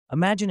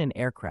Imagine an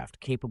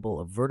aircraft capable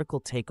of vertical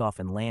takeoff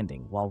and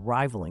landing while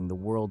rivaling the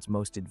world's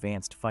most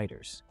advanced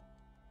fighters.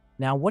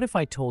 Now, what if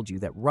I told you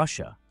that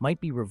Russia might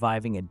be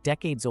reviving a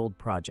decades-old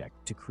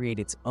project to create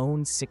its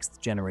own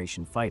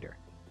sixth-generation fighter,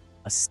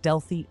 a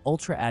stealthy,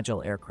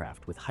 ultra-agile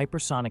aircraft with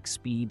hypersonic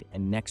speed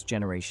and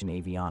next-generation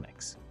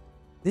avionics?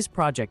 This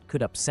project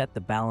could upset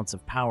the balance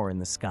of power in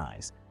the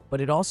skies, but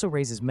it also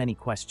raises many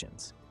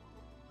questions.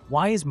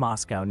 Why is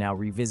Moscow now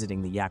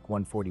revisiting the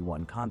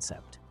Yak-141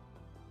 concept?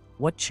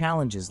 What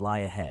challenges lie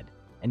ahead,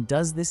 and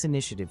does this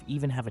initiative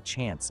even have a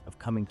chance of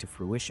coming to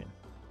fruition?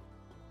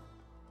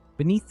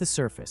 Beneath the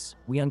surface,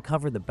 we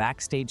uncover the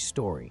backstage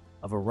story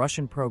of a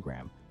Russian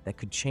program that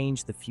could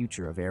change the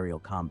future of aerial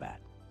combat.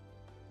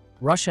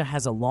 Russia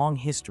has a long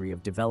history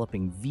of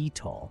developing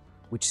VTOL,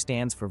 which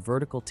stands for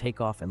Vertical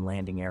Takeoff and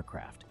Landing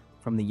Aircraft,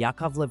 from the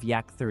Yakovlev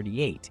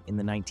Yak-38 in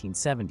the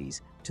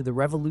 1970s to the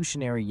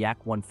revolutionary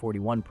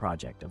Yak-141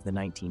 project of the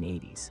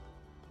 1980s.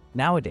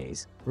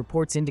 Nowadays,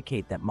 reports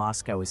indicate that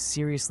Moscow is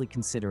seriously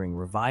considering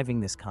reviving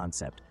this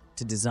concept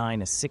to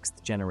design a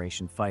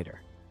sixth-generation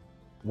fighter.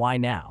 Why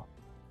now?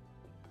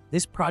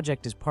 This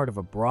project is part of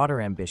a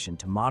broader ambition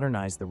to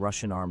modernize the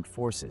Russian armed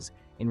forces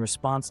in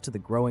response to the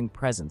growing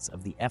presence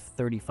of the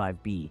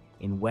F-35B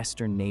in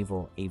Western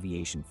naval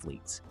aviation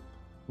fleets.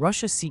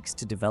 Russia seeks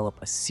to develop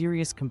a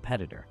serious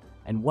competitor,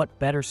 and what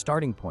better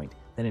starting point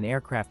than an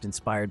aircraft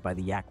inspired by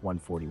the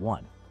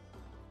Yak-141?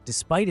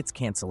 Despite its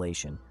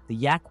cancellation, the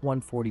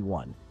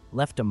Yak-141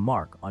 left a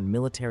mark on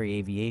military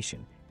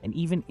aviation and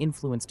even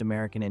influenced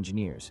American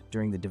engineers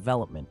during the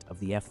development of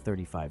the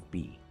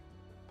F-35B.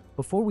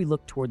 Before we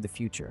look toward the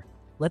future,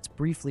 let's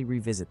briefly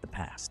revisit the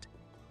past.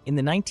 In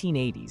the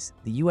 1980s,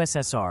 the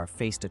USSR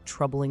faced a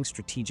troubling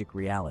strategic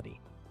reality.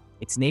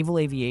 Its naval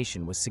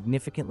aviation was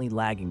significantly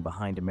lagging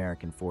behind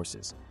American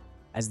forces,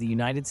 as the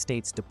United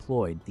States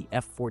deployed the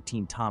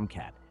F-14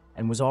 Tomcat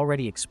and was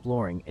already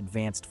exploring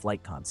advanced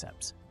flight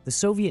concepts. The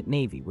Soviet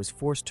Navy was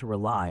forced to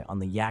rely on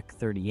the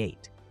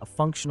Yak-38, a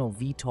functional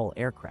VTOL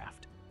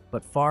aircraft,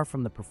 but far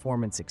from the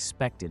performance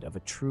expected of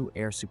a true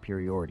air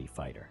superiority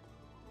fighter.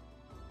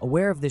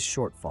 Aware of this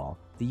shortfall,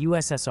 the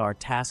USSR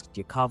tasked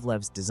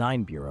Yakovlev's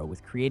design bureau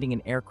with creating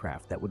an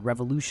aircraft that would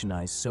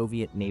revolutionize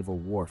Soviet naval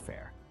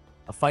warfare,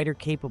 a fighter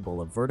capable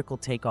of vertical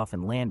takeoff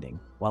and landing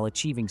while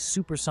achieving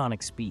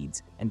supersonic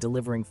speeds and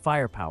delivering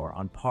firepower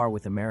on par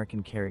with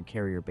American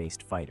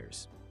carrier-based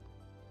fighters.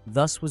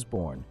 Thus was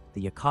born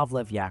the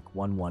Yakovlev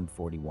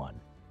Yak-1141.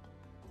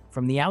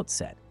 From the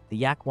outset, the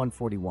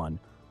Yak-141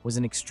 was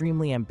an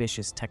extremely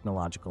ambitious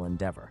technological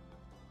endeavor.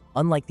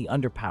 Unlike the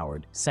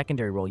underpowered,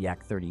 secondary-role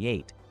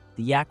Yak-38,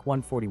 the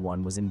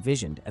Yak-141 was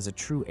envisioned as a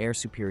true air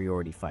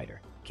superiority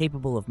fighter,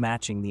 capable of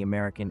matching the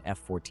American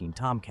F-14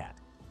 Tomcat.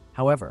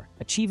 However,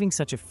 achieving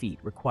such a feat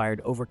required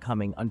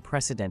overcoming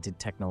unprecedented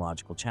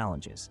technological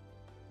challenges.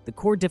 The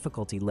core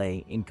difficulty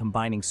lay in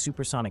combining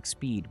supersonic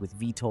speed with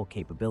VTOL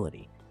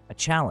capability, a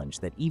challenge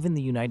that even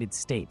the United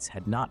States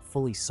had not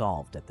fully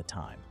solved at the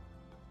time.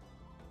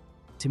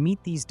 To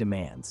meet these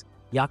demands,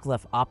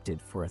 Yakovlev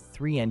opted for a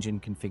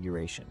three-engine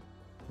configuration: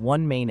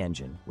 one main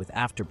engine with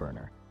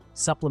afterburner,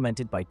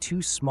 supplemented by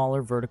two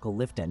smaller vertical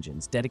lift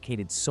engines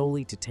dedicated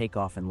solely to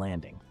takeoff and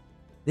landing.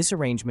 This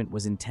arrangement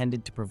was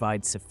intended to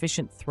provide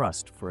sufficient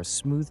thrust for a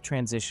smooth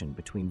transition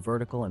between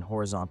vertical and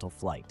horizontal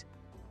flight.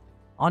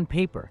 On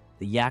paper,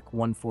 the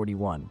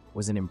Yak-141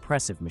 was an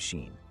impressive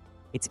machine.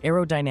 Its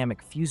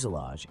aerodynamic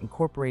fuselage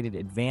incorporated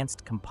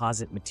advanced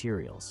composite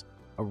materials,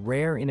 a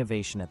rare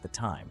innovation at the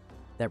time,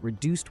 that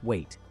reduced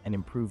weight and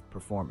improved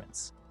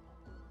performance.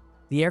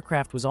 The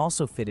aircraft was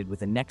also fitted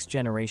with a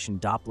next-generation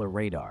Doppler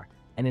radar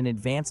and an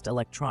advanced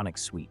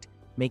electronics suite,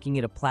 making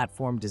it a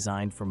platform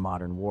designed for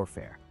modern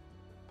warfare.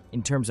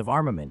 In terms of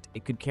armament,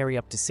 it could carry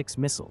up to 6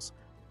 missiles,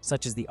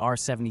 such as the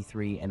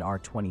R-73 and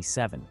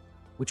R-27,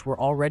 which were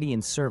already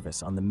in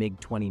service on the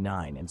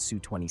MiG-29 and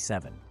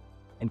Su-27,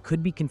 and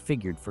could be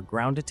configured for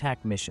ground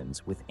attack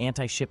missions with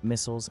anti-ship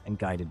missiles and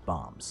guided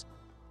bombs.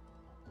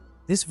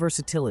 This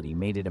versatility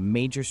made it a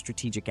major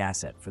strategic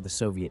asset for the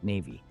Soviet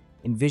Navy,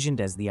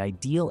 envisioned as the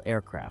ideal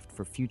aircraft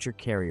for future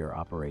carrier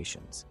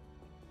operations.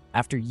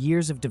 After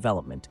years of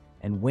development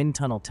and wind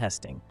tunnel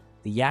testing,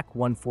 the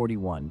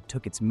Yak-141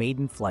 took its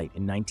maiden flight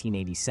in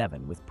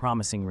 1987 with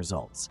promising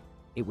results.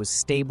 It was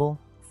stable,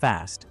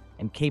 fast,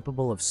 and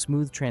capable of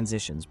smooth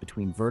transitions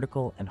between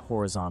vertical and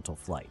horizontal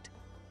flight.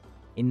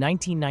 In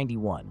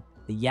 1991,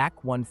 the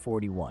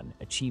Yak-141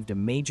 achieved a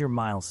major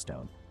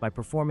milestone by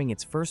performing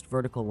its first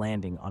vertical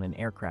landing on an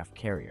aircraft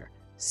carrier,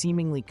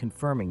 seemingly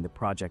confirming the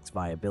project's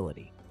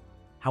viability.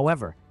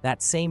 However,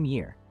 that same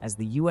year, as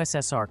the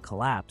USSR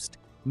collapsed,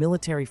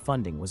 military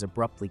funding was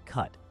abruptly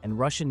cut and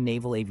Russian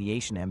naval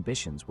aviation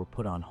ambitions were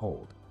put on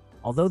hold.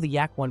 Although the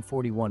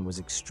Yak-141 was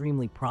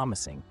extremely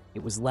promising,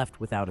 it was left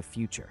without a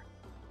future.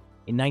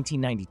 In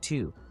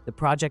 1992, the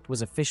project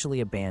was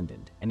officially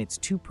abandoned and its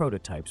 2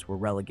 prototypes were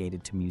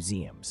relegated to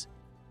museums.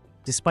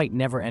 Despite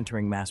never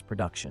entering mass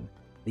production,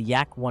 the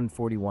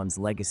Yak-141's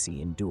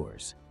legacy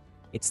endures.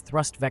 Its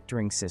thrust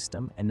vectoring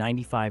system and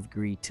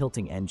 95-degree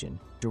tilting engine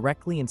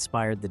directly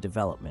inspired the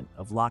development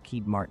of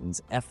Lockheed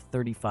Martin's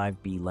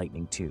F-35B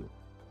Lightning II,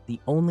 the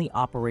only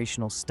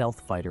operational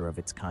stealth fighter of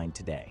its kind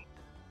today.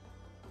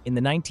 In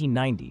the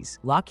 1990s,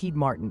 Lockheed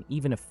Martin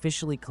even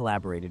officially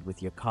collaborated with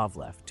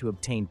Yakovlev to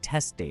obtain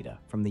test data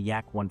from the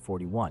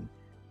Yak-141,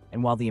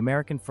 and while the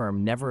American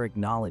firm never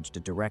acknowledged a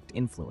direct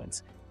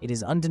influence, it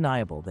is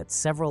undeniable that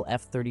several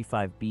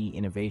F-35B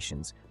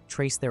innovations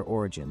trace their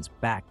origins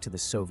back to the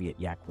Soviet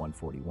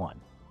Yak-141.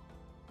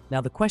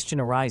 Now the question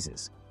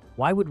arises,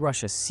 why would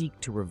Russia seek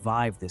to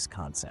revive this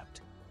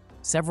concept?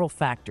 Several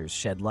factors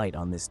shed light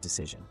on this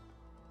decision.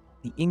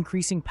 The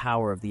increasing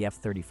power of the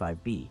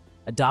F-35B,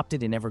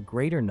 adopted in ever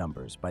greater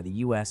numbers by the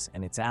US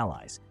and its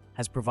allies,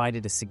 has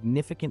provided a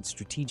significant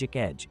strategic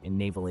edge in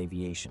naval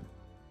aviation.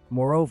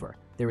 Moreover,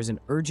 there is an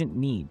urgent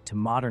need to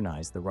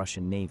modernize the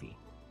Russian Navy.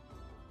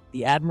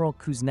 The Admiral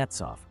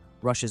Kuznetsov,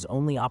 Russia's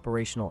only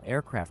operational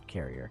aircraft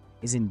carrier,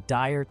 is in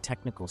dire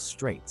technical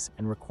straits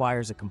and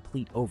requires a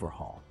complete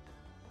overhaul.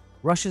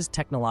 Russia's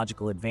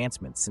technological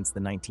advancements since the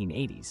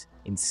 1980s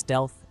in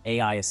stealth,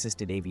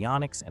 AI-assisted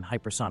avionics, and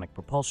hypersonic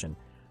propulsion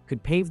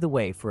could pave the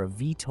way for a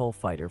VTOL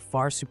fighter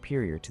far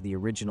superior to the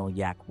original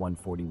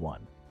Yak-141.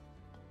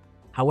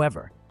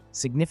 However,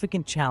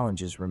 significant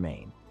challenges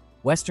remain.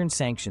 Western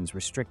sanctions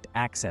restrict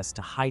access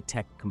to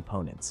high-tech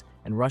components,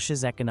 and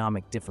Russia's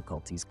economic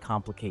difficulties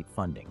complicate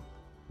funding.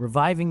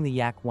 Reviving the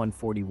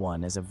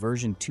Yak-141 as a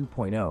version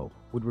 2.0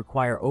 would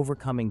require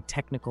overcoming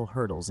technical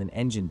hurdles in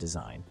engine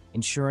design,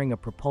 ensuring a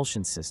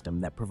propulsion system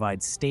that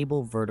provides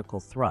stable vertical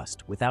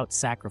thrust without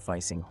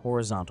sacrificing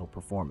horizontal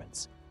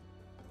performance.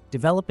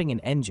 Developing an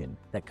engine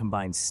that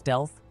combines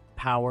stealth,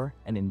 power,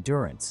 and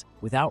endurance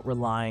without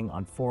relying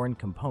on foreign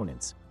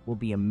components will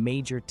be a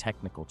major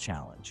technical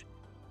challenge.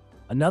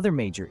 Another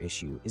major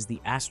issue is the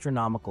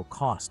astronomical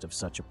cost of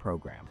such a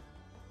program.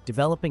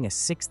 Developing a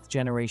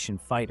sixth-generation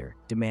fighter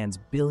demands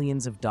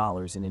billions of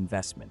dollars in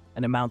investment,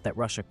 an amount that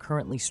Russia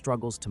currently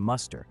struggles to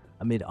muster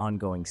amid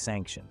ongoing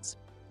sanctions.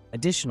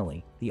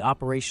 Additionally, the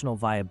operational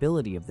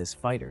viability of this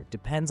fighter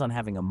depends on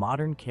having a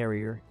modern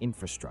carrier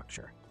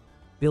infrastructure.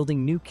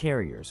 Building new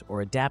carriers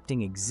or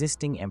adapting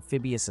existing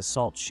amphibious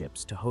assault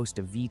ships to host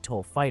a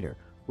VTOL fighter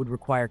would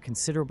require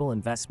considerable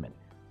investment,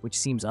 which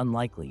seems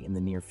unlikely in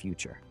the near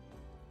future.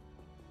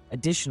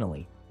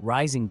 Additionally,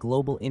 rising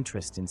global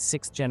interest in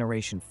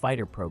sixth-generation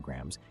fighter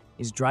programs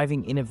is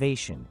driving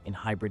innovation in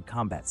hybrid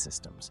combat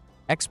systems.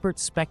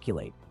 Experts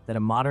speculate that a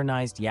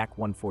modernized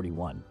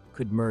Yak-141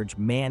 could merge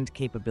manned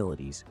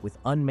capabilities with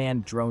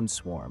unmanned drone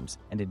swarms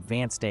and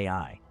advanced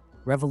AI,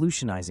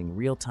 revolutionizing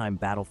real-time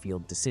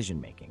battlefield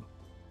decision-making.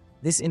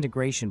 This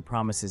integration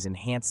promises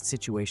enhanced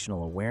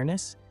situational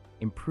awareness,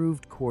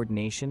 improved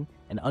coordination,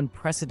 and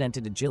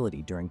unprecedented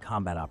agility during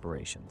combat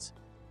operations.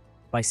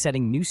 By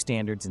setting new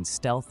standards in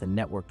stealth and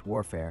networked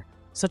warfare,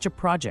 such a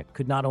project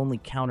could not only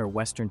counter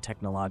Western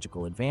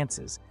technological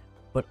advances,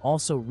 but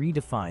also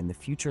redefine the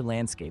future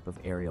landscape of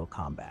aerial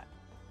combat.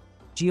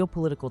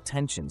 Geopolitical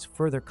tensions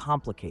further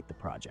complicate the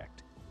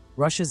project.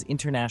 Russia's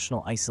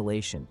international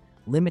isolation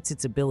limits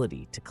its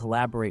ability to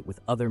collaborate with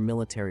other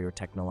military or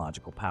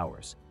technological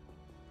powers.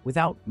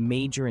 Without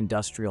major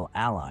industrial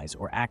allies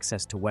or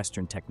access to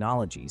Western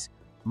technologies,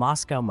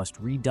 Moscow must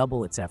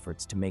redouble its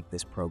efforts to make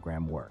this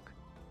program work.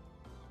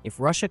 If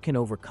Russia can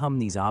overcome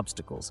these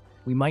obstacles,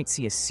 we might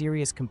see a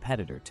serious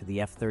competitor to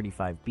the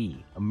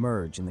F-35B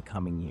emerge in the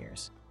coming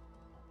years.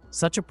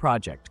 Such a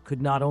project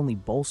could not only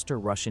bolster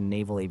Russian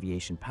naval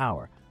aviation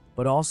power,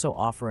 but also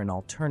offer an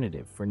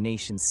alternative for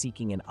nations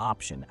seeking an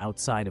option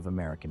outside of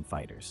American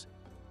fighters.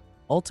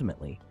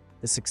 Ultimately,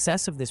 the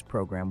success of this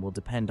program will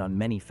depend on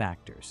many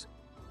factors: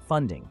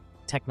 funding,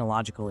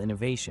 technological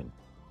innovation,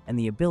 and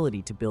the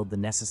ability to build the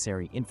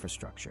necessary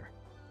infrastructure.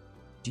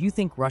 Do you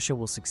think Russia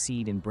will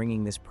succeed in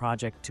bringing this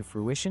project to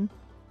fruition?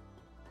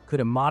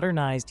 Could a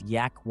modernized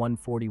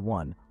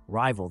Yak-141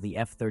 rival the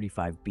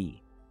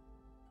F-35B?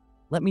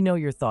 Let me know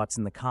your thoughts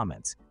in the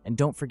comments, and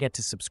don't forget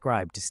to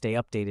subscribe to stay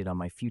updated on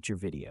my future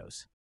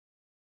videos.